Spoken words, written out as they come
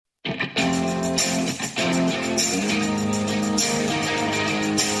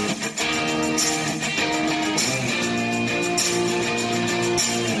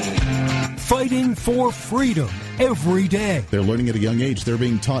fighting for freedom every day. They're learning at a young age. They're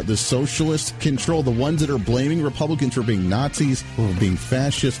being taught the socialist control. The ones that are blaming Republicans for being Nazis or being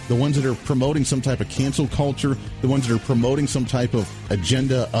fascist, the ones that are promoting some type of cancel culture, the ones that are promoting some type of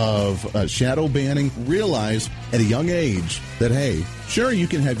agenda of shadow banning, realize at a young age that, hey, sure, you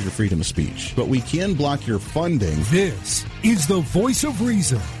can have your freedom of speech, but we can block your funding. This is the Voice of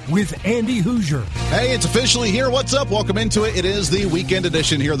Reason with Andy Hoosier. Hey, it's officially here. What's up? Welcome into it. It is the weekend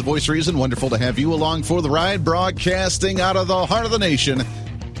edition here of the Voice of Reason. Wonderful to have you along for the ride, broadcasting out of the heart of the nation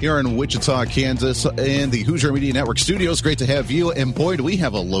here in Wichita, Kansas, in the Hoosier Media Network studios. Great to have you, and boy, do we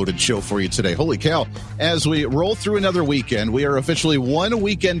have a loaded show for you today. Holy cow. As we roll through another weekend, we are officially one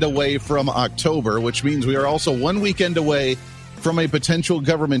weekend away from October, which means we are also one weekend away from a potential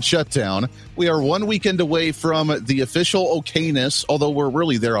government shutdown. We are one weekend away from the official okayness, although we're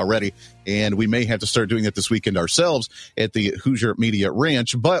really there already, and we may have to start doing it this weekend ourselves at the Hoosier Media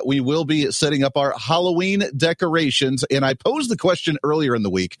Ranch, but we will be setting up our Halloween decorations, and I posed the question earlier in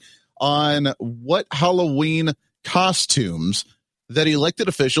the week on what Halloween costumes that elected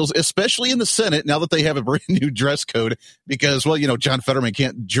officials, especially in the Senate, now that they have a brand new dress code, because, well, you know, John Fetterman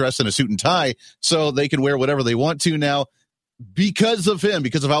can't dress in a suit and tie, so they can wear whatever they want to now, because of him,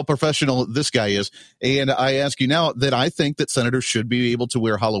 because of how professional this guy is. And I ask you now that I think that senators should be able to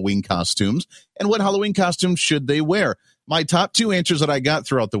wear Halloween costumes. And what Halloween costumes should they wear? My top two answers that I got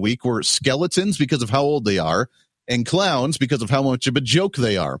throughout the week were skeletons because of how old they are, and clowns because of how much of a joke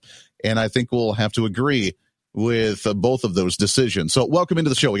they are. And I think we'll have to agree with both of those decisions. So welcome into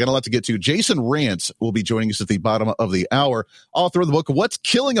the show. We got a lot to get to. Jason Rantz will be joining us at the bottom of the hour, author of the book, What's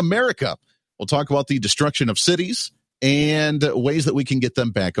Killing America? We'll talk about the destruction of cities and ways that we can get them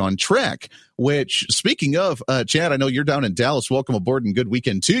back on track, which, speaking of, Chad, I know you're down in Dallas. Welcome aboard and good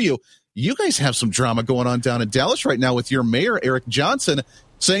weekend to you. You guys have some drama going on down in Dallas right now with your mayor, Eric Johnson,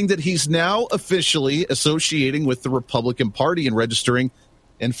 saying that he's now officially associating with the Republican Party and registering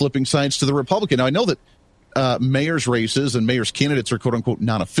and flipping sides to the Republican. Now, I know that mayor's races and mayor's candidates are, quote-unquote,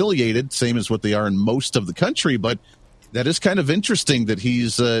 non-affiliated, same as what they are in most of the country, but that is kind of interesting that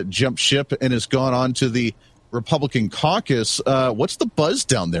he's jumped ship and has gone on to the Republican caucus. What's the buzz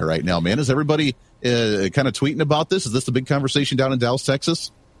down there right now, man? Is everybody kind of tweeting about this? Is this the big conversation down in Dallas, Texas?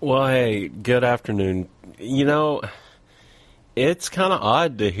 Well, hey, good afternoon. You know, it's kind of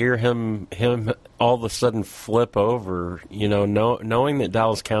odd to hear him all of a sudden flip over, you know, knowing that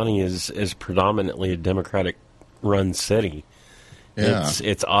Dallas County is predominantly a Democratic-run city. Yeah.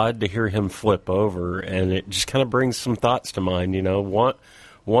 It's odd to hear him flip over, and it just kind of brings some thoughts to mind, you know.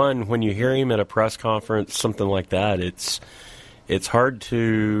 One, when you hear him at a press conference, something like that, it's hard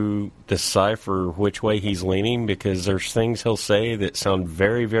to decipher which way he's leaning, because there's things he'll say that sound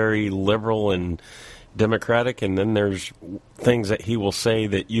very, very liberal and Democratic, and then there's things that he will say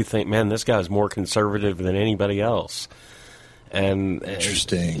that you think, man, this guy's more conservative than anybody else. And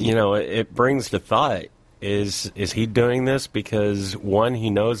interesting. You know, it brings to thought, is he doing this because, one, he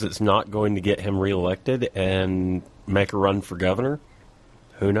knows it's not going to get him reelected and make a run for governor?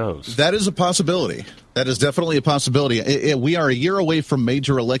 Who knows? That is a possibility. That is definitely a possibility. We are a year away from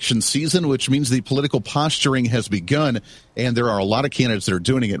major election season, which means the political posturing has begun, and there are a lot of candidates that are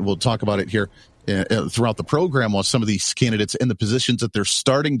doing it. We'll talk about it here throughout the program on some of these candidates and the positions that they're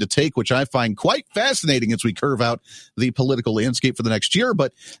starting to take, which I find quite fascinating as we curve out the political landscape for the next year.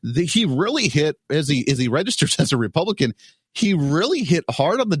 But he really hit, as he registers as a Republican, he really hit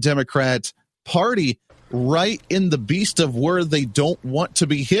hard on the Democrat Party, right in the beast of where they don't want to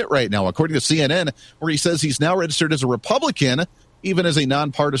be hit right now, according to CNN, where he says he's now registered as a Republican, even as a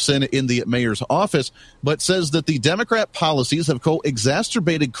nonpartisan in the mayor's office, but says that the Democrat policies have, quote,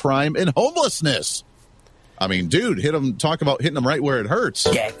 exacerbated crime and homelessness. I mean, dude, talk about hitting them right where it hurts.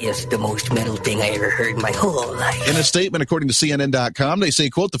 That is the most metal thing I ever heard in my whole life. In a statement, according to CNN.com, they say,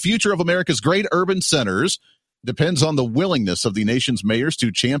 quote, the future of America's great urban centers depends on the willingness of the nation's mayors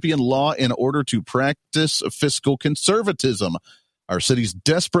to champion law in order to practice fiscal conservatism. Our cities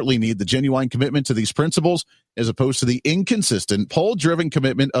desperately need the genuine commitment to these principles, as opposed to the inconsistent, poll-driven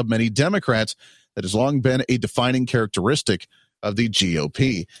commitment of many Democrats that has long been a defining characteristic of the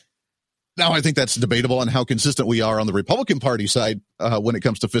GOP. Now, I think that's debatable on how consistent we are on the Republican Party side when it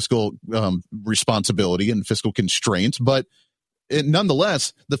comes to fiscal responsibility and fiscal constraints, but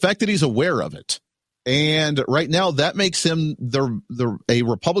nonetheless, the fact that he's aware of it, and right now, that makes him a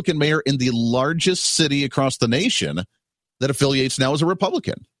Republican mayor in the largest city across the nation that affiliates now as a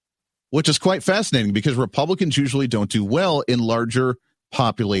Republican, which is quite fascinating because Republicans usually don't do well in larger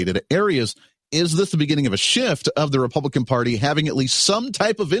populated areas. Is this the beginning of a shift of the Republican Party having at least some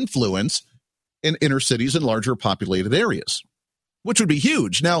type of influence in inner cities and larger populated areas? which would be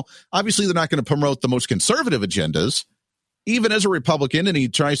huge. Now, obviously, they're not going to promote the most conservative agendas. Even as a Republican, and he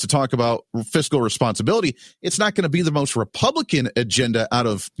tries to talk about fiscal responsibility, it's not going to be the most Republican agenda out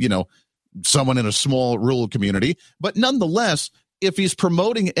of, someone in a small rural community. But nonetheless, if he's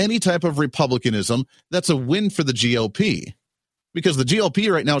promoting any type of Republicanism, that's a win for the GOP. Because the GOP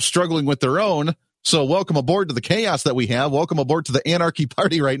right now is struggling with their own. So welcome aboard to the chaos that we have. Welcome aboard to the anarchy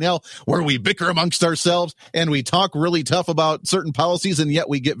party right now, where we bicker amongst ourselves and we talk really tough about certain policies, and yet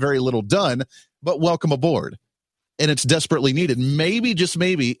we get very little done. But welcome aboard. And it's desperately needed. Maybe, just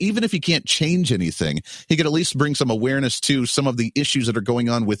maybe, even if he can't change anything, he could at least bring some awareness to some of the issues that are going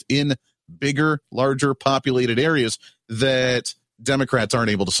on within bigger, larger populated areas that Democrats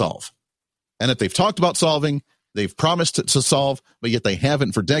aren't able to solve. And that they've talked about solving, they've promised to solve, but yet they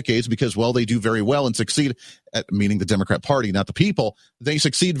haven't for decades because, well, they do very well and succeed at, meaning the Democrat Party, not the people. They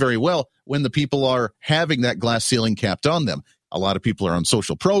succeed very well when the people are having that glass ceiling capped on them. A lot of people are on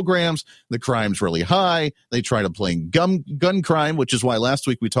social programs. The crime's really high. They try to blame gun crime, which is why last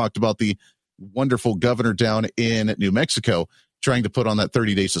week we talked about the wonderful governor down in New Mexico trying to put on that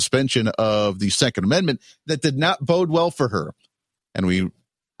 30-day suspension of the Second Amendment that did not bode well for her. And we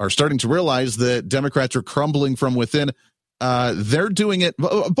are starting to realize that Democrats are crumbling from within. They're doing it.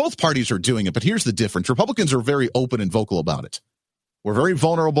 Both parties are doing it. But here's the difference. Republicans are very open and vocal about it. We're very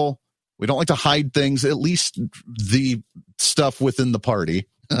vulnerable. We don't like to hide things, at least the stuff within the party.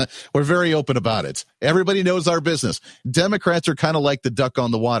 We're very open about it. Everybody knows our business. Democrats are kind of like the duck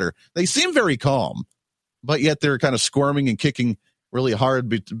on the water. They seem very calm, but yet they're kind of squirming and kicking really hard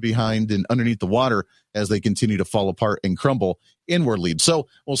behind and underneath the water as they continue to fall apart and crumble inwardly. So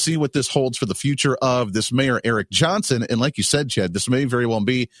we'll see what this holds for the future of this Mayor Eric Johnson. And like you said, Chad, this may very well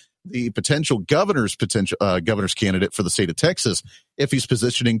be the potential governor's candidate for the state of Texas if he's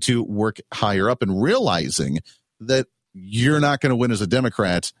positioning to work higher up and realizing that you're not going to win as a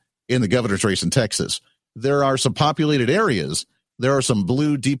Democrat in the governor's race in Texas. There are some populated areas. There are some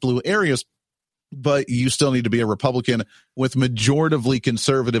deep blue areas, but you still need to be a Republican with majoritively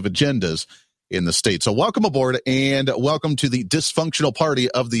conservative agendas in the state. So welcome aboard and welcome to the dysfunctional party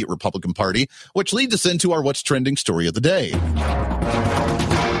of the Republican Party, which leads us into our What's Trending story of the day.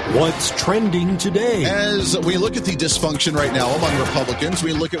 What's trending today? As we look at the dysfunction right now among Republicans,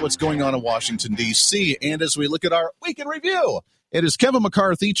 we look at what's going on in Washington, D.C., and as we look at our week in review, it is Kevin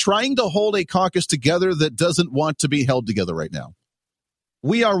McCarthy trying to hold a caucus together that doesn't want to be held together right now.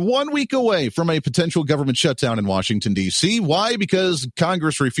 We are 1 week away from a potential government shutdown in Washington, D.C. Why? Because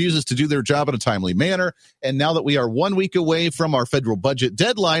Congress refuses to do their job in a timely manner, and now that we are 1 week away from our federal budget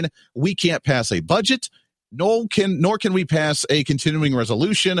deadline, we can't pass a budget. Nor can we pass a continuing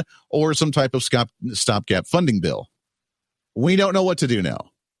resolution or some type of stopgap funding bill. We don't know what to do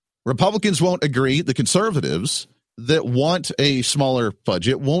now. Republicans won't agree. The conservatives that want a smaller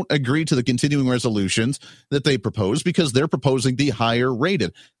budget won't agree to the continuing resolutions that they propose because they're proposing the higher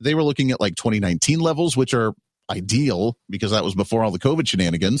rated. They were looking at like 2019 levels, which are ideal because that was before all the COVID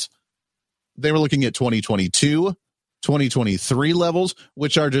shenanigans. They were looking at 2022, 2023 levels,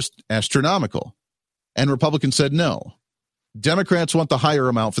 which are just astronomical. And Republicans said no. Democrats want the higher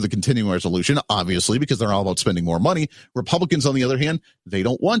amount for the continuing resolution, obviously, because they're all about spending more money. Republicans, on the other hand, they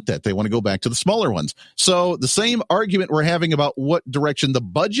don't want that. They want to go back to the smaller ones. So the same argument we're having about what direction the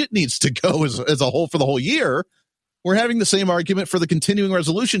budget needs to go as a whole for the whole year, we're having the same argument for the continuing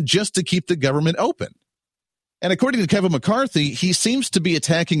resolution just to keep the government open. And according to Kevin McCarthy, he seems to be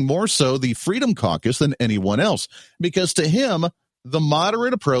attacking more so the Freedom Caucus than anyone else, because to him, the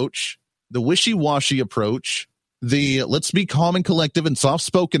moderate approach, the wishy-washy approach, the let's be calm and collective and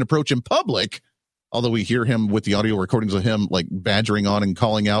soft-spoken approach in public, although we hear him with the audio recordings of him like badgering on and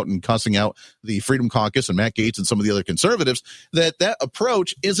calling out and cussing out the Freedom Caucus and Matt Gaetz and some of the other conservatives, that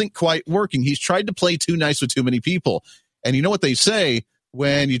approach isn't quite working. He's tried to play too nice with too many people. And you know what they say,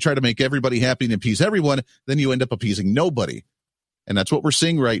 when you try to make everybody happy and appease everyone, then you end up appeasing nobody. And that's what we're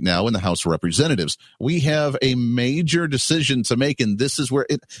seeing right now in the House of Representatives. We have a major decision to make, and this is where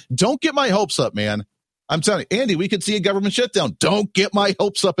don't get my hopes up, man. I'm telling you, Andy, we could see a government shutdown. Don't get my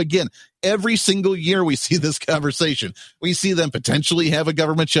hopes up again. Every single year we see this conversation. We see them potentially have a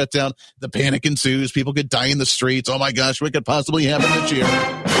government shutdown. The panic ensues. People could die in the streets. Oh, my gosh, what could possibly happen this year?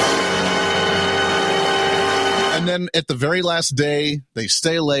 And then at the very last day, they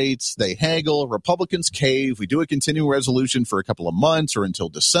stay late, they haggle, Republicans cave. We do a continuing resolution for a couple of months or until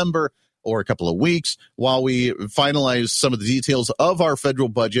December or a couple of weeks while we finalize some of the details of our federal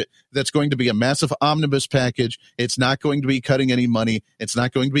budget. That's going to be a massive omnibus package. It's not going to be cutting any money. It's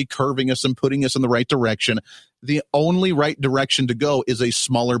not going to be curving us and putting us in the right direction. The only right direction to go is a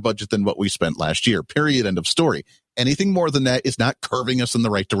smaller budget than what we spent last year, period, end of story. Anything more than that is not curving us in the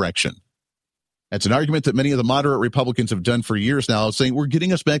right direction. That's an argument that many of the moderate Republicans have done for years now, saying we're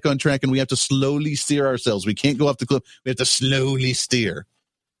getting us back on track and we have to slowly steer ourselves. We can't go off the cliff. We have to slowly steer.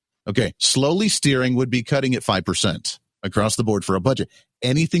 Okay, slowly steering would be cutting it 5% across the board for a budget.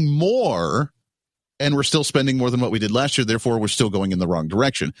 Anything more, and we're still spending more than what we did last year, therefore we're still going in the wrong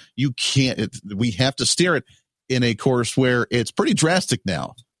direction. You can't, we have to steer it in a course where it's pretty drastic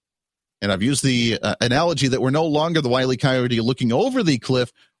now. And I've used the analogy that we're no longer the Wile E. Coyote looking over the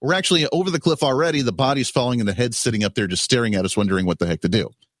cliff. We're actually over the cliff already. The body's falling and the head's sitting up there just staring at us, wondering what the heck to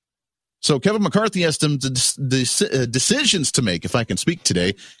do. So Kevin McCarthy has some decisions to make, if I can speak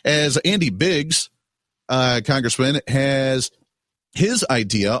today, as Andy Biggs, Congressman, has his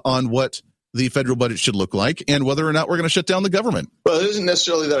idea on what the federal budget should look like and whether or not we're going to shut down the government. Well, it isn't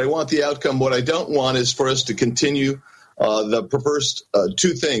necessarily that I want the outcome. What I don't want is for us to continue the perverse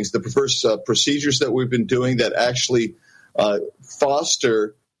two things, the perverse procedures that we've been doing that actually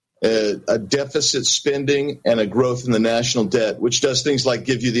foster a deficit spending and a growth in the national debt, which does things like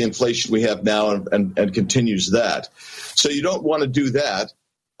give you the inflation we have now and continues that. So you don't want to do that.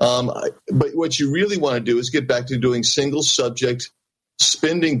 But what you really want to do is get back to doing single subject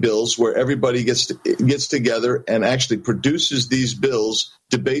spending bills where everybody gets together and actually produces these bills,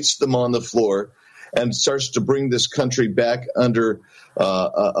 debates them on the floor, and starts to bring this country back under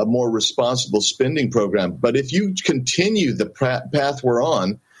a more responsible spending program. But if you continue the path we're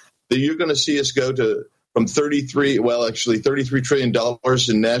on, then you're going to see us go from $33 trillion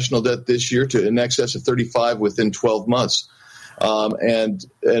in national debt this year to in excess of 35 within 12 months. And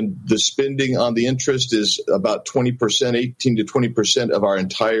the spending on the interest is about 20%, 18 to 20% of our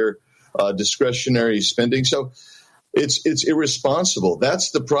entire discretionary spending. So it's irresponsible.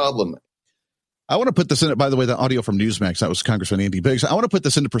 That's the problem. I want to put this in, by the way, the audio from Newsmax, that was Congressman Andy Biggs. I want to put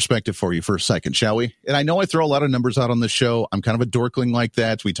this into perspective for you for a second, shall we? And I know I throw a lot of numbers out on this show. I'm kind of a dorkling like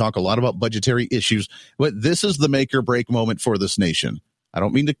that. We talk a lot about budgetary issues, but this is the make or break moment for this nation. I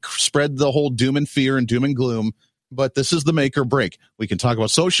don't mean to spread the whole doom and fear and doom and gloom, but this is the make or break. We can talk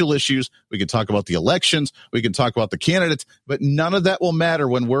about social issues. We can talk about the elections. We can talk about the candidates, but none of that will matter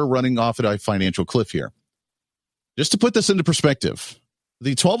when we're running off at a financial cliff here. Just to put this into perspective,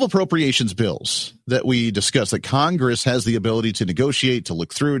 the 12 appropriations bills that we discussed, that Congress has the ability to negotiate, to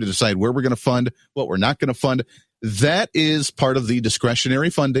look through, to decide where we're going to fund, what we're not going to fund, that is part of the discretionary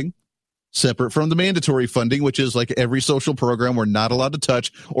funding, separate from the mandatory funding, which is like every social program we're not allowed to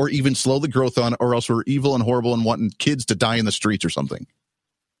touch or even slow the growth on, or else we're evil and horrible and wanting kids to die in the streets or something.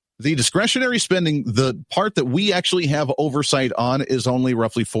 The discretionary spending, the part that we actually have oversight on, is only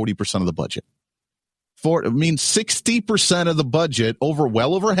roughly 40% of the budget. 60% of the budget,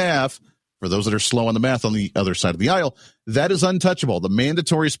 well over half, for those that are slow on the math on the other side of the aisle, that is untouchable. The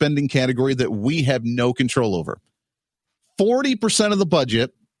mandatory spending category that we have no control over. 40% of the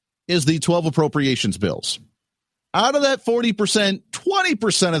budget is the 12 appropriations bills. Out of that 40%,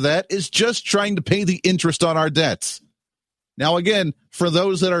 20% of that is just trying to pay the interest on our debts. Now, again, for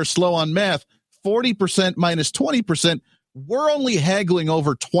those that are slow on math, 40% minus 20%, we're only haggling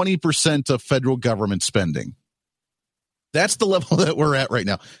over 20% of federal government spending. That's the level that we're at right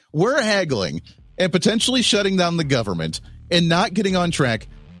now. We're haggling and potentially shutting down the government and not getting on track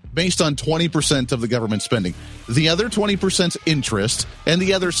based on 20% of the government spending. The other 20% interest, and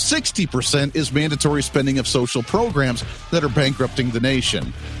the other 60% is mandatory spending of social programs that are bankrupting the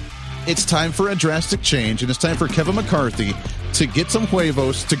nation. It's time for a drastic change, and it's time for Kevin McCarthy to get some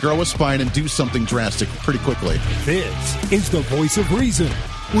huevos, to grow a spine, and do something drastic pretty quickly. This is the Voice of Reason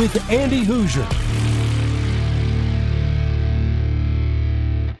with Andy Hoosier.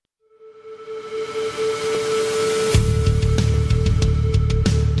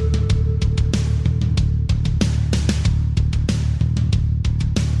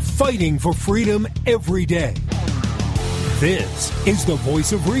 Fighting for freedom every day. This is the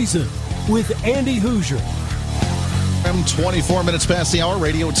Voice of Reason with Andy Hoosier. 24 minutes past the hour,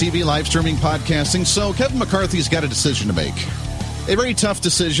 radio, TV, live streaming, podcasting. So Kevin McCarthy's got a decision to make. A very tough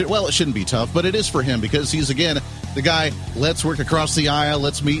decision. Well, it shouldn't be tough, but it is for him because he's, again, the guy, let's work across the aisle,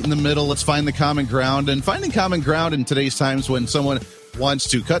 let's meet in the middle, let's find the common ground. And finding common ground in today's times when someone wants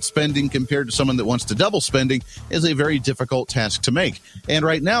to cut spending compared to someone that wants to double spending is a very difficult task to make. And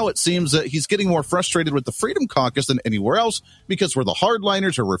right now it seems that he's getting more frustrated with the Freedom Caucus than anywhere else because we're the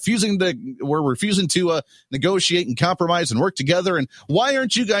hardliners, we're refusing to negotiate and compromise and work together. And why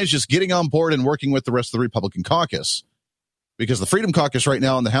aren't you guys just getting on board and working with the rest of the Republican caucus? Because the Freedom Caucus right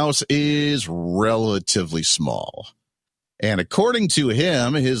now in the House is relatively small. And according to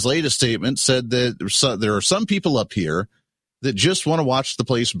him, his latest statement said that there are some people up here that just want to watch the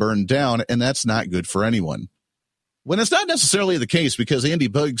place burn down, and that's not good for anyone. When it's not necessarily the case, because Andy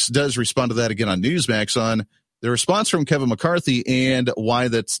Buggs does respond to that again on Newsmax on the response from Kevin McCarthy and why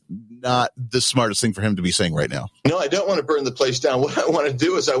that's not the smartest thing for him to be saying right now. No, I don't want to burn the place down. What I want to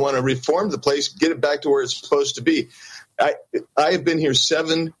do is I want to reform the place, get it back to where it's supposed to be. I have been here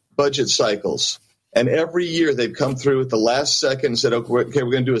 7 budget cycles, and every year they've come through at the last second and said, okay,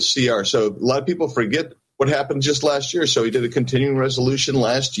 we're going to do a CR. So a lot of people forget what happened just last year. So he did a continuing resolution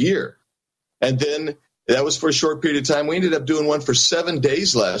last year. And then that was for a short period of time. We ended up doing one for 7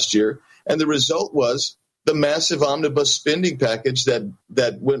 days last year, and the result was the massive omnibus spending package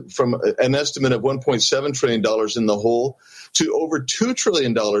that went from an estimate of $1.7 trillion in the hole to over $2 trillion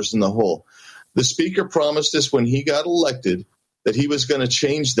in the hole. The speaker promised us when he got elected that he was going to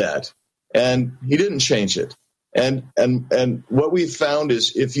change that, and he didn't change it. And what we found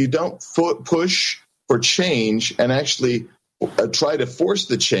is if you don't push for change and actually try to force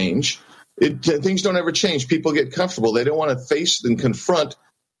the change, things don't ever change. People get comfortable. They don't want to face and confront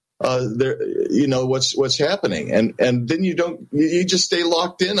what's happening, and then you just stay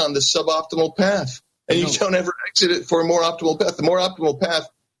locked in on the suboptimal path, and you don't ever exit it for a more optimal path. The more optimal path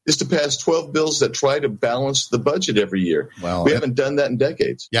is to pass 12 bills that try to balance the budget every year. Well, we haven't done that in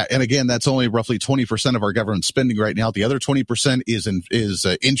decades. Yeah, and again, that's only roughly 20% of our government spending right now. The other 20% is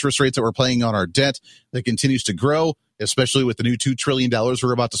interest rates that we're paying on our debt that continues to grow, especially with the new $2 trillion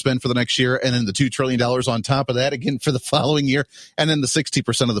we're about to spend for the next year, and then the $2 trillion on top of that again for the following year, and then the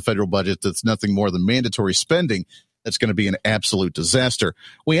 60% of the federal budget that's nothing more than mandatory spending. That's going to be an absolute disaster.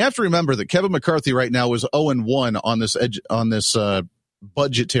 We have to remember that Kevin McCarthy right now is 0-1 on this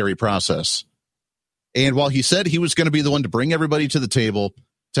budgetary process. And while he said he was going to be the one to bring everybody to the table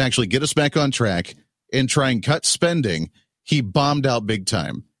to actually get us back on track and try and cut spending, he bombed out big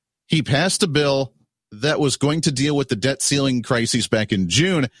time. He passed a bill that was going to deal with the debt ceiling crisis back in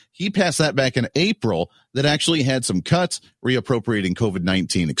June. He passed that back in April that actually had some cuts, reappropriating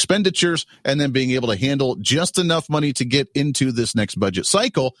COVID-19 expenditures, and then being able to handle just enough money to get into this next budget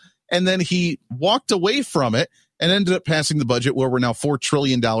cycle. And then he walked away from it and ended up passing the budget where we're now $4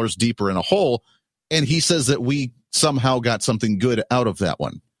 trillion deeper in a hole. And he says that we somehow got something good out of that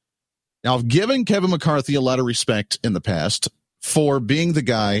one. Now, I've given Kevin McCarthy a lot of respect in the past for being the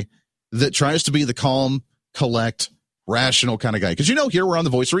guy that tries to be the calm, collect, rational kind of guy. Because, here we're on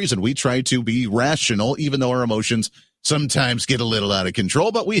The Voice of Reason. We try to be rational, even though our emotions sometimes get a little out of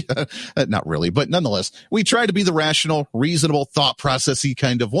control. But we, not really, but nonetheless, we try to be the rational, reasonable, thought processy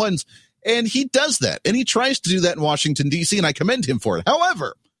kind of ones. And he does that. And he tries to do that in Washington, D.C., and I commend him for it.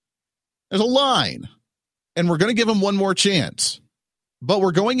 However, there's a line, and we're going to give him one more chance. But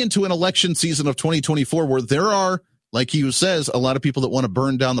we're going into an election season of 2024 where there are, like he says, a lot of people that want to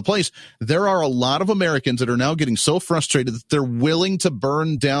burn down the place. There are a lot of Americans that are now getting so frustrated that they're willing to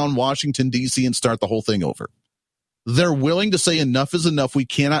burn down Washington, D.C. and start the whole thing over. They're willing to say enough is enough. We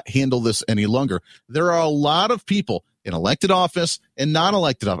cannot handle this any longer. There are a lot of people in elected office and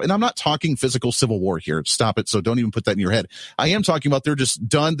non-elected office. And I'm not talking physical civil war here. Stop it. So don't even put that in your head. I am talking about they're just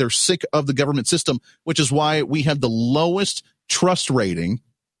done. They're sick of the government system, which is why we have the lowest trust rating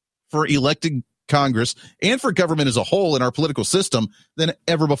for elected Congress and for government as a whole in our political system than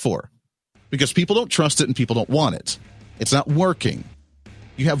ever before, because people don't trust it and people don't want it. It's not working.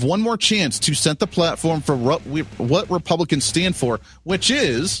 You have one more chance to set the platform for what Republicans stand for, which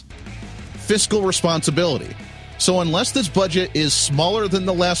is fiscal responsibility. So unless this budget is smaller than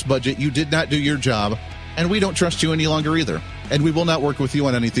the last budget, you did not do your job, and we don't trust you any longer either. And we will not work with you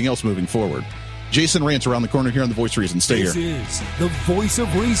on anything else moving forward. Jason Rantz around the corner here on The Voice of Reason. Stay here. This is The Voice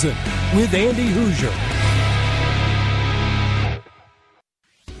of Reason with Andy Hoosier.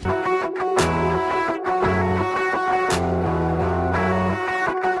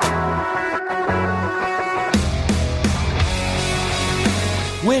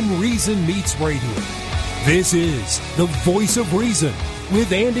 When Reason meets radio. This is The Voice of Reason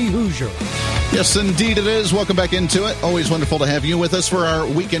with Andy Hoosier. Yes, indeed it is. Welcome back into it. Always wonderful to have you with us for our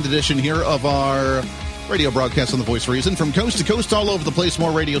weekend edition here of our radio broadcast on The Voice of Reason. From coast to coast, all over the place,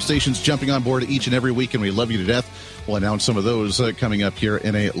 more radio stations jumping on board each and every week, and we love you to death. We'll announce some of those coming up here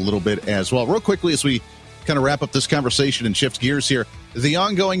in a little bit as well. Real quickly, as we kind of wrap up this conversation and shift gears here, the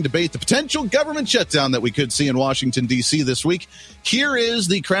ongoing debate, the potential government shutdown that we could see in Washington, D.C. this week. Here is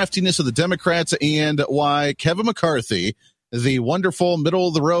the craftiness of the Democrats and why Kevin McCarthy, the wonderful middle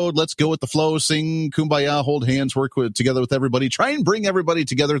of the road, let's go with the flow, sing Kumbaya, hold hands, work together with everybody, try and bring everybody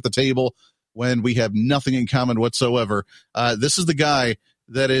together at the table when we have nothing in common whatsoever. This is the guy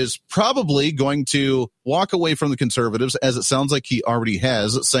that is probably going to walk away from the conservatives, as it sounds like he already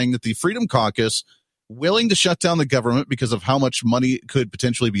has, saying that the Freedom Caucus willing to shut down the government because of how much money could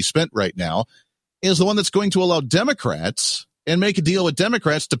potentially be spent right now. is the one that's going to allow Democrats and make a deal with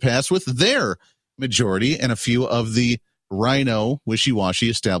Democrats to pass with their majority and a few of the rhino, wishy-washy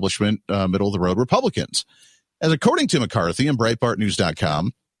establishment, middle-of-the-road Republicans. As according to McCarthy and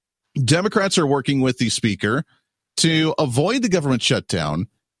BreitbartNews.com, Democrats are working with the Speaker to avoid the government shutdown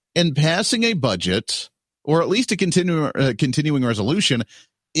and passing a budget, or at least a continuing resolution,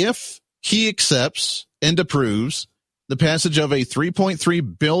 if he accepts and approves the passage of a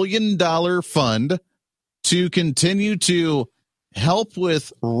 $3.3 billion fund to continue to help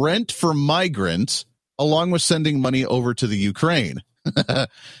with rent for migrants, along with sending money over to the Ukraine.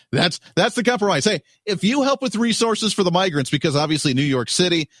 That's the compromise. Hey, if you help with resources for the migrants, because obviously New York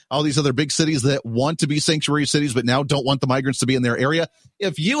City, all these other big cities that want to be sanctuary cities but now don't want the migrants to be in their area,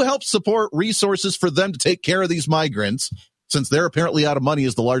 if you help support resources for them to take care of these migrants, since they're apparently out of money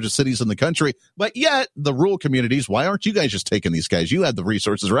as the largest cities in the country, but yet the rural communities, why aren't you guys just taking these guys? You had the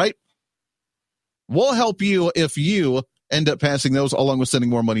resources, right? We'll help you if you end up passing those along with sending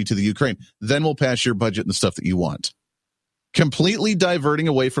more money to the Ukraine. Then we'll pass your budget and the stuff that you want. Completely diverting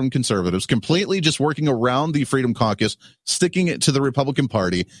away from conservatives, completely just working around the Freedom Caucus, sticking it to the Republican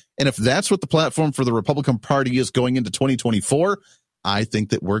Party. And if that's what the platform for the Republican Party is going into 2024, I think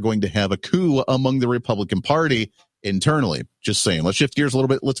that we're going to have a coup among the Republican Party internally. Just saying. Let's shift gears a little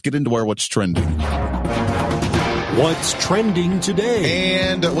bit. Let's get into what's trending. What's trending today?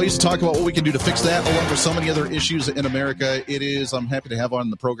 And ways to talk about what we can do to fix that, along with so many other issues in America. I'm happy to have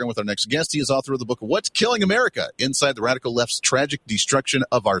on the program with our next guest. He is author of the book, What's Killing America? Inside the Radical Left's Tragic Destruction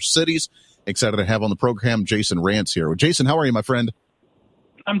of Our Cities. Excited to have on the program Jason Rantz here. Jason, how are you, my friend?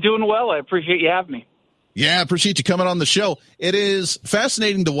 I'm doing well. I appreciate you having me. Yeah, appreciate you coming on the show. It is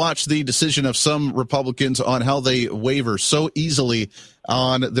fascinating to watch the decision of some Republicans on how they waver so easily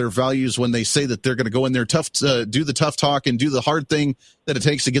on their values when they say that they're going to go in there do the tough talk and do the hard thing that it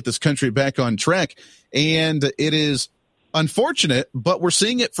takes to get this country back on track. And it is unfortunate, but we're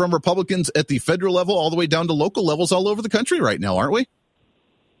seeing it from Republicans at the federal level all the way down to local levels all over the country right now, aren't we?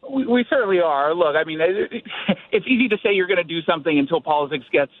 We certainly are. Look, I mean, it's easy to say you're going to do something until politics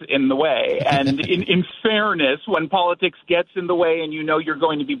gets in the way. And in fairness, when politics gets in the way and you know you're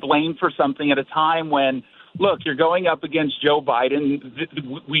going to be blamed for something at a time when, look, you're going up against Joe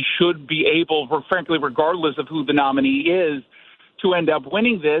Biden, we should be able, frankly, regardless of who the nominee is, to end up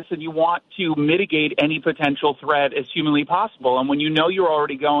winning this, and you want to mitigate any potential threat as humanly possible. And when you know you're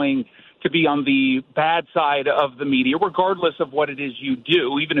already going to be on the bad side of the media, regardless of what it is you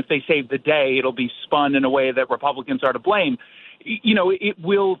do, even if they save the day, it'll be spun in a way that Republicans are to blame. You know, it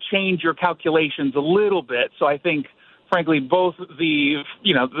will change your calculations a little bit. So I think, frankly, both the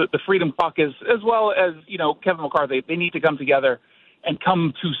Freedom Caucus as well as, Kevin McCarthy, they need to come together and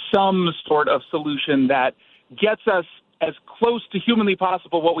come to some sort of solution that gets us as close to humanly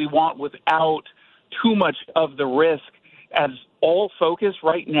possible what we want without too much of the risk, as all focus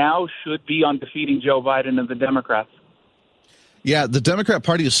right now should be on defeating Joe Biden and the Democrats. Yeah, the Democrat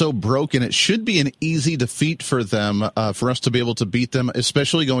Party is so broken. It should be an easy defeat for them, for us to be able to beat them,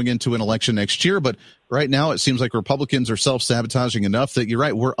 especially going into an election next year. But right now, it seems like Republicans are self-sabotaging enough that you're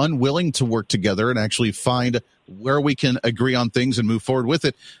right. We're unwilling to work together and actually find where we can agree on things and move forward with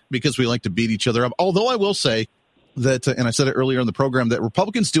it because we like to beat each other up. Although I will say that, and I said it earlier in the program, that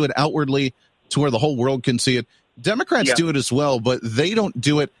Republicans do it outwardly to where the whole world can see it. Democrats do it as well, but they don't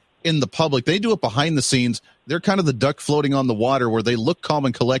do it in the public. They do it behind the scenes. They're kind of the duck floating on the water where they look calm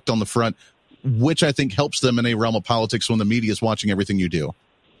and collect on the front, which I think helps them in a realm of politics when the media is watching everything you do.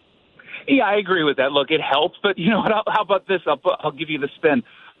 Yeah, I agree with that. Look, it helps, but you know what? How about this? I'll give you the spin.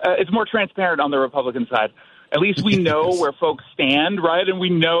 It's more transparent on the Republican side. At least we know where folks stand, right? And we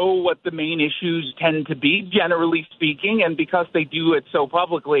know what the main issues tend to be, generally speaking. And because they do it so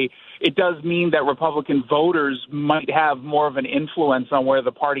publicly, it does mean that Republican voters might have more of an influence on where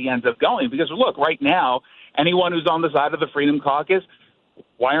the party ends up going. Because, look, right now, anyone who's on the side of the Freedom Caucus,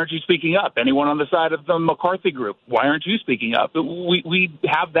 why aren't you speaking up? Anyone on the side of the McCarthy group, why aren't you speaking up? We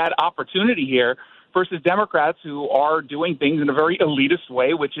have that opportunity here versus Democrats who are doing things in a very elitist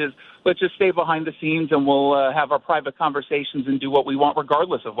way, which is let's just stay behind the scenes and we'll have our private conversations and do what we want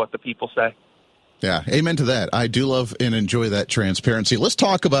regardless of what the people say. Yeah, amen to that. I do love and enjoy that transparency. Let's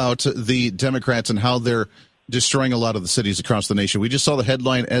talk about the Democrats and how they're destroying a lot of the cities across the nation. We just saw the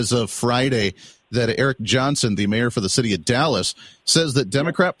headline as of Friday that Eric Johnson, the mayor for the city of Dallas, says that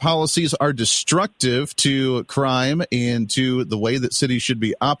Democrat policies are destructive to crime and to the way that cities should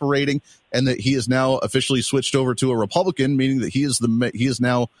be operating, and that he is now officially switched over to a Republican, meaning that he is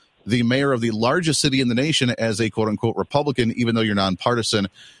now the mayor of the largest city in the nation as a quote-unquote Republican, even though you're nonpartisan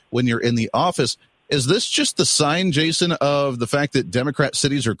when you're in the office. Is this just the sign, Jason, of the fact that Democrat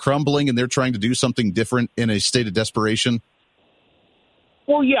cities are crumbling and they're trying to do something different in a state of desperation?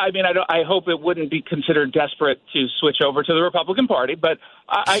 Well, yeah, I mean, I hope it wouldn't be considered desperate to switch over to the Republican Party, but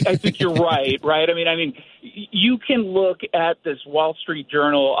I think you're right? I mean, you can look at this Wall Street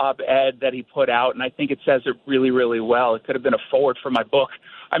Journal op-ed that he put out, and I think it says it really, really well. It could have been a forward for my book.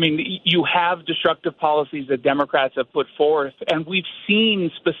 I mean, you have destructive policies that Democrats have put forth, and we've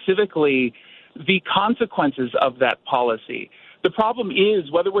seen specifically the consequences of that policy. The problem is,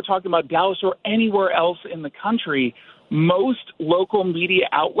 whether we're talking about Dallas or anywhere else in the country, most local media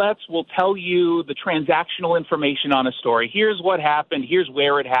outlets will tell you the transactional information on a story. Here's what happened, here's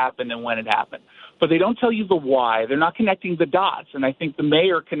where it happened, and when it happened. But they don't tell you the why. They're not connecting the dots. And I think the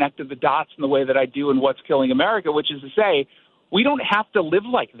mayor connected the dots in the way that I do in What's Killing America, which is to say, we don't have to live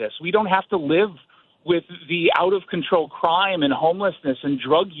like this. We don't have to live with the out-of-control crime and homelessness and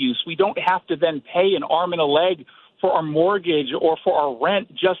drug use. We don't have to then pay an arm and a leg for our mortgage or for our rent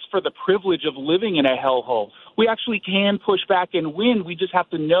just for the privilege of living in a hellhole. We actually can push back and win. We just have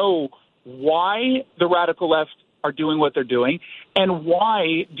to know why the radical left are doing what they're doing and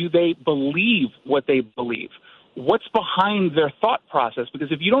why do they believe what they believe. What's behind their thought process?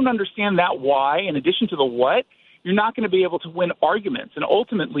 Because if you don't understand that why, in addition to the what, you're not going to be able to win arguments. And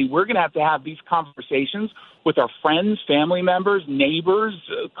ultimately, we're going to have these conversations with our friends, family members, neighbors,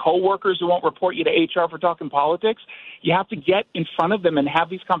 coworkers who won't report you to HR for talking politics. You have to get in front of them and have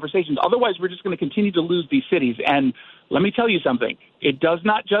these conversations. Otherwise, we're just going to continue to lose these cities. And let me tell you something. It does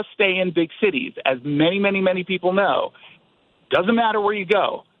not just stay in big cities. As many, many, many people know, doesn't matter where you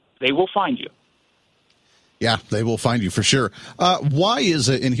go, they will find you. Yeah, they will find you for sure. Why is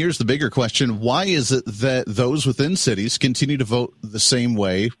it, and here's the bigger question, why is it that those within cities continue to vote the same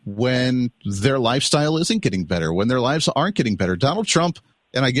way when their lifestyle isn't getting better, when their lives aren't getting better? Donald Trump,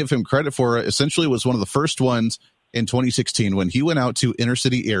 and I give him credit for it, essentially was one of the first ones in 2016 when he went out to inner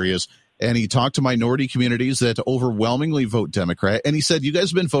city areas and he talked to minority communities that overwhelmingly vote Democrat. And he said, you guys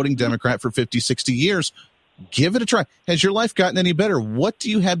have been voting Democrat for 50, 60 years. Give it a try. Has your life gotten any better? What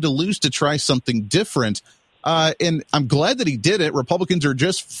do you have to lose to try something different? And I'm glad that he did it. Republicans are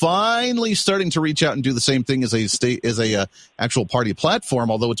just finally starting to reach out and do the same thing as a actual party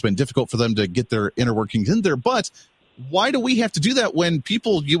platform, although it's been difficult for them to get their inner workings in there. But why do we have to do that when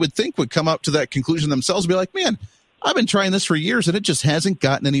people you would think would come up to that conclusion themselves and be like, man, I've been trying this for years and it just hasn't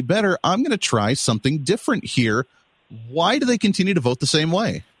gotten any better. I'm going to try something different here. Why do they continue to vote the same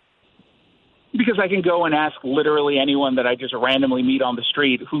way? Because I can go and ask literally anyone that I just randomly meet on the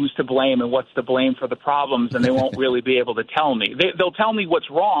street who's to blame and what's to blame for the problems, and they won't really be able to tell me. They'll tell me what's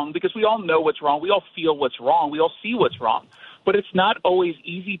wrong because we all know what's wrong. We all feel what's wrong. We all see what's wrong. But it's not always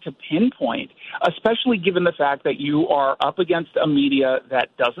easy to pinpoint, especially given the fact that you are up against a media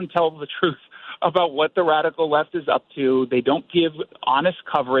that doesn't tell the truth about what the radical left is up to. They don't give honest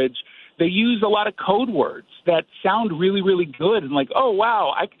coverage. They use a lot of code words that sound really, really good and like, oh,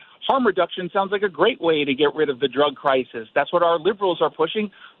 wow, harm reduction sounds like a great way to get rid of the drug crisis. That's what our liberals are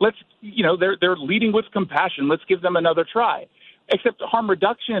pushing. They're leading with compassion. Let's give them another try. Except harm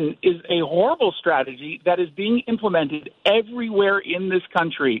reduction is a horrible strategy that is being implemented everywhere in this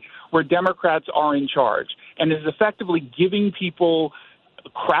country where Democrats are in charge and is effectively giving people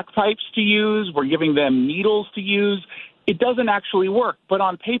crack pipes to use. We're giving them needles to use. It doesn't actually work, but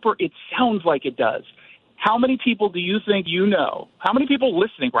on paper it sounds like it does. How many people do you think you know, how many people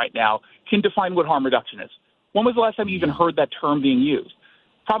listening right now can define what harm reduction is? When was the last time you even heard that term being used?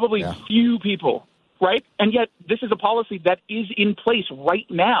 Probably few people, right? And yet this is a policy that is in place right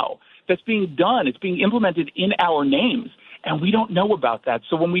now that's being done. It's being implemented in our names, and we don't know about that.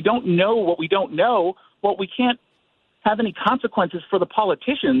 So when we don't know what we don't know, well, we can't have any consequences for the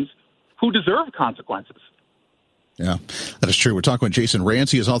politicians who deserve consequences. Yeah, that is true. We're talking with Jason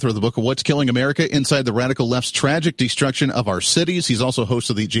Rantz. He is author of the book of What's Killing America, Inside the Radical Left's Tragic Destruction of Our Cities. He's also host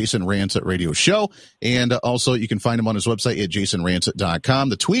of the Jason Rantz Radio Show. And also you can find him on his website at jasonrantz.com,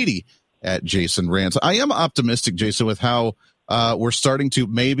 the Tweety at Jason Rantz. I am optimistic, Jason, with how we're starting to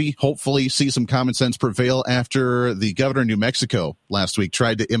maybe, hopefully, see some common sense prevail after the governor of New Mexico last week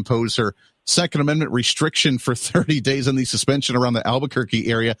tried to impose her Second Amendment restriction for 30 days in the suspension around the Albuquerque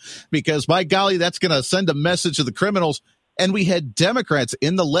area, because by golly, that's going to send a message to the criminals. And we had Democrats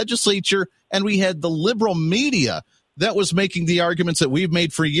in the legislature and we had the liberal media that was making the arguments that we've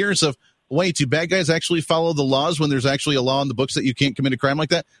made for years of, wait, do bad guys actually follow the laws when there's actually a law in the books that you can't commit a crime like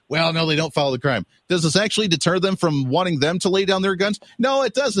that? Well, no, they don't follow the crime. Does this actually deter them from wanting them to lay down their guns? No,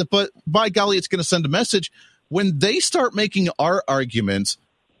 it doesn't. But by golly, it's going to send a message. When they start making our arguments,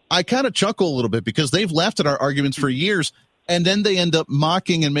 I kind of chuckle a little bit because they've laughed at our arguments for years, And then they end up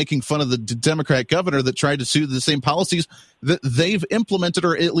mocking and making fun of the Democrat governor that tried to sue the same policies that they've implemented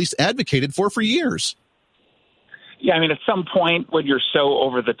or at least advocated for years. Yeah, I mean, at some point when you're so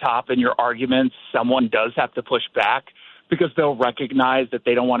over the top in your arguments, someone does have to push back because they'll recognize that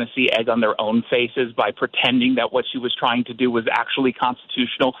they don't want to see egg on their own faces by pretending that what she was trying to do was actually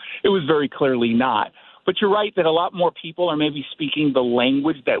constitutional. It was very clearly not. But you're right that a lot more people are maybe speaking the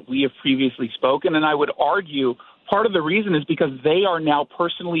language that we have previously spoken. And I would argue part of the reason is because they are now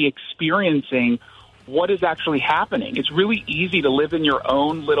personally experiencing what is actually happening. It's really easy to live in your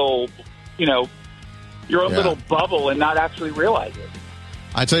own little, little bubble and not actually realize it.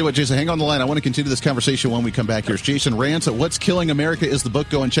 I tell you what, Jason, hang on the line. I want to continue this conversation when we come back. Here's Jason Rantz. What's Killing America is the book.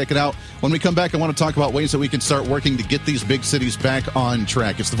 Go and check it out. When we come back, I want to talk about ways that we can start working to get these big cities back on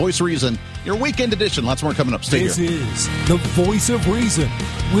track. It's the Voice of Reason, your weekend edition. Lots more coming up. Stay here. This is the Voice of Reason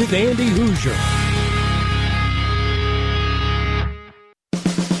with Andy Hoosier.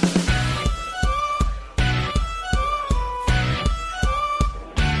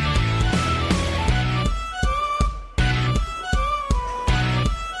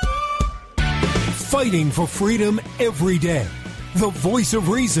 Fighting for freedom every day. The Voice of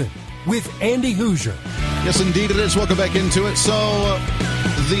Reason with Andy Hoosier. Yes, indeed it is. Welcome back into it. So,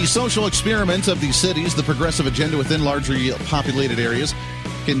 the social experiment of these cities, the progressive agenda within largely populated areas,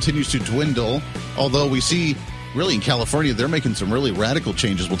 continues to dwindle. Although we see, really in California, they're making some really radical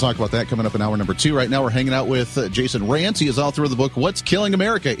changes. We'll talk about that coming up in hour number 2. Right now, we're hanging out with Jason Rantz. He is author of the book, What's Killing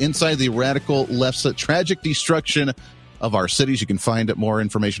America? Inside the Radical Left's Tragic Destruction of Our Cities. You can find more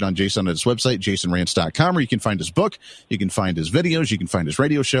information on Jason at his website, jasonrantz.com, or you can find his book, you can find his videos, you can find his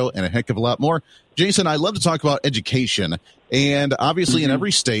radio show, and a heck of a lot more. Jason, I love to talk about education, and obviously in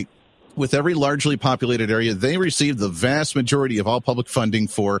every state, with every largely populated area, they receive the vast majority of all public funding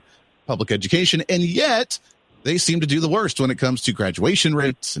for public education, and yet they seem to do the worst when it comes to graduation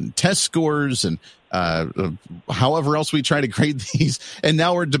rates and test scores and however else we try to grade these. And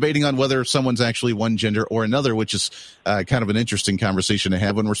now we're debating on whether someone's actually one gender or another, which is kind of an interesting conversation to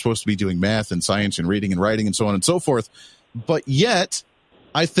have when we're supposed to be doing math and science and reading and writing and so on and so forth. But yet,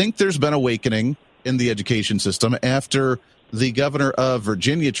 I think there's been awakening in the education system after the governor of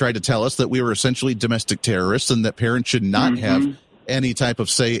Virginia tried to tell us that we were essentially domestic terrorists and that parents should not have any type of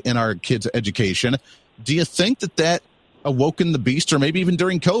say in our kids' education. Do you think that awoken the beast, or maybe even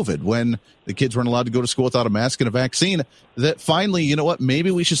during COVID when the kids weren't allowed to go to school without a mask and a vaccine, that finally, you know what, maybe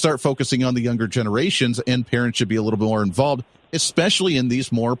we should start focusing on the younger generations and parents should be a little bit more involved, especially in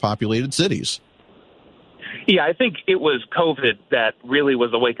these more populated cities? Yeah, I think it was COVID that really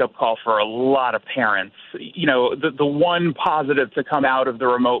was a wake-up call for a lot of parents. You know, the one positive to come out of the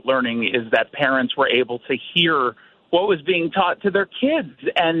remote learning is that parents were able to hear what was being taught to their kids,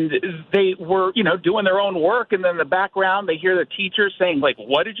 and they were, doing their own work, and then in the background they hear the teachers saying, like,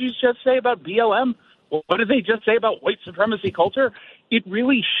 what did you just say about BLM? What did they just say about white supremacy culture? It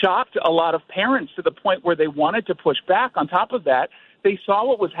really shocked a lot of parents to the point where they wanted to push back. On top of that, they saw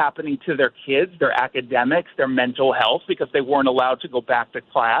what was happening to their kids, their academics, their mental health, because they weren't allowed to go back to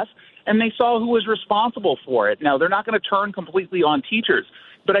class, and they saw who was responsible for it. Now, they're not going to turn completely on teachers,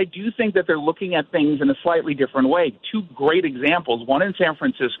 but I do think that they're looking at things in a slightly different way. 2 great examples. One in San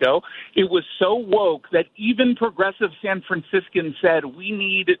Francisco. It was so woke that even progressive San Franciscans said, we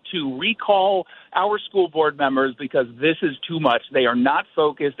need to recall our school board members because this is too much. They are not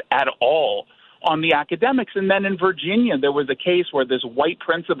focused at all on the academics. And then in Virginia, there was a case where this white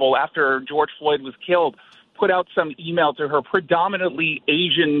principal, after George Floyd was killed, put out some email to her predominantly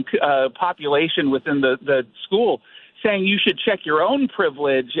Asian population within the school, saying you should check your own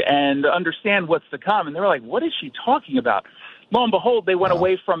privilege and understand what's to come. And they were like, what is she talking about? Lo and behold, they went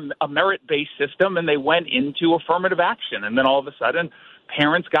away from a merit-based system and they went into affirmative action. And then all of a sudden,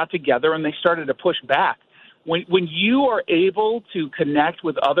 parents got together and they started to push back. When you are able to connect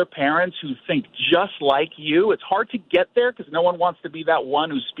with other parents who think just like you, it's hard to get there because no one wants to be that one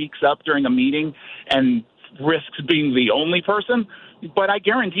who speaks up during a meeting and risks being the only person. But I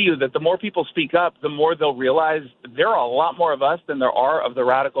guarantee you that the more people speak up, the more they'll realize there are a lot more of us than there are of the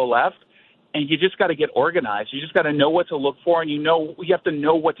radical left. And you just got to get organized. You just got to know what to look for, and you have to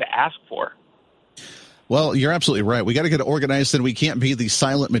know what to ask for. Well, you're absolutely right. We got to get organized, and we can't be the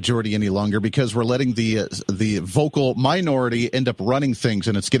silent majority any longer because we're letting the vocal minority end up running things,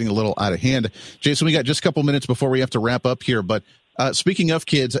 and it's getting a little out of hand. Jason, we got just a couple minutes before we have to wrap up here, but speaking of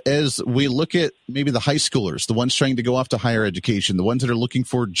kids, as we look at maybe the high schoolers, the ones trying to go off to higher education, the ones that are looking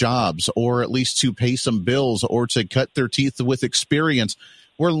for jobs or at least to pay some bills or to cut their teeth with experience,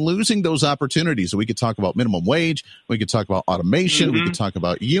 we're losing those opportunities. We could talk about minimum wage. We could talk about automation. We could talk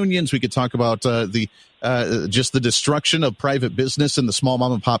about unions. We could talk about just the destruction of private business in the small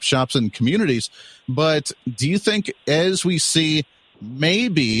mom and pop shops and communities. But do you think as we see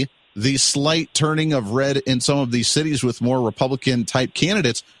maybe the slight turning of red in some of these cities with more Republican type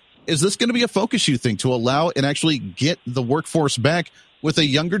candidates, is this going to be a focus, you think, to allow and actually get the workforce back with a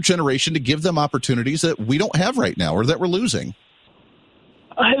younger generation to give them opportunities that we don't have right now or that we're losing?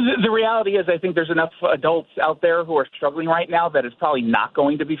 The reality is I think there's enough adults out there who are struggling right now that it's probably not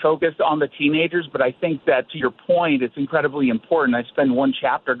going to be focused on the teenagers. But I think that, to your point, it's incredibly important. I spend one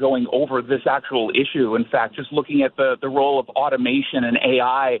chapter going over this actual issue. In fact, just looking at the role of automation and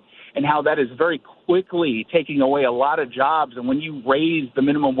AI and how that is very quickly taking away a lot of jobs. And when you raise the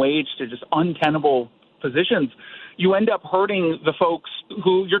minimum wage to just untenable positions, you end up hurting the folks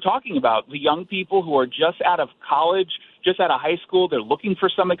who you're talking about, the young people who are just out of college, just out of high school. They're looking for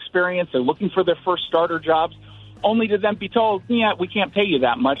some experience. They're looking for their first starter jobs, only to then be told, yeah, we can't pay you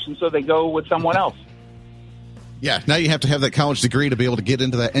that much, and so they go with someone else. Yeah, now you have to have that college degree to be able to get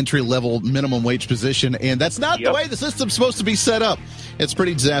into that entry-level minimum wage position, and that's not the way the system's supposed to be set up. It's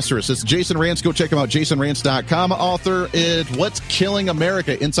pretty disastrous. It's Jason Rantz. Go check him out, jasonrantz.com. Author is What's Killing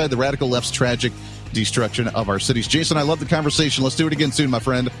America, Inside the Radical Left's Tragic Destruction of Our Cities. Jason, I love the conversation. Let's do it again soon, my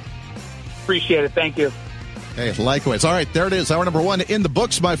friend. Appreciate it. Thank you. Hey, likewise. All right, there it is. Hour number 1 in the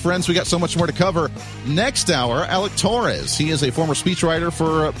books, my friends. We got so much more to cover. Next hour, Alec Torres. He is a former speechwriter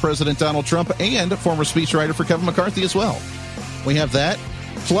for President Donald Trump and a former speechwriter for Kevin McCarthy as well. We have that.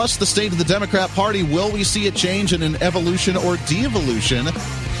 Plus, the state of the Democrat Party. Will we see a change in an evolution or de-evolution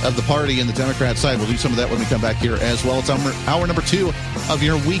of the party in the Democrat side? We'll do some of that when we come back here as well. It's hour number 2 of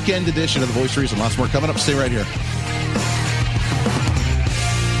your weekend edition of The Voice of Reason. Lots more coming up. Stay right here.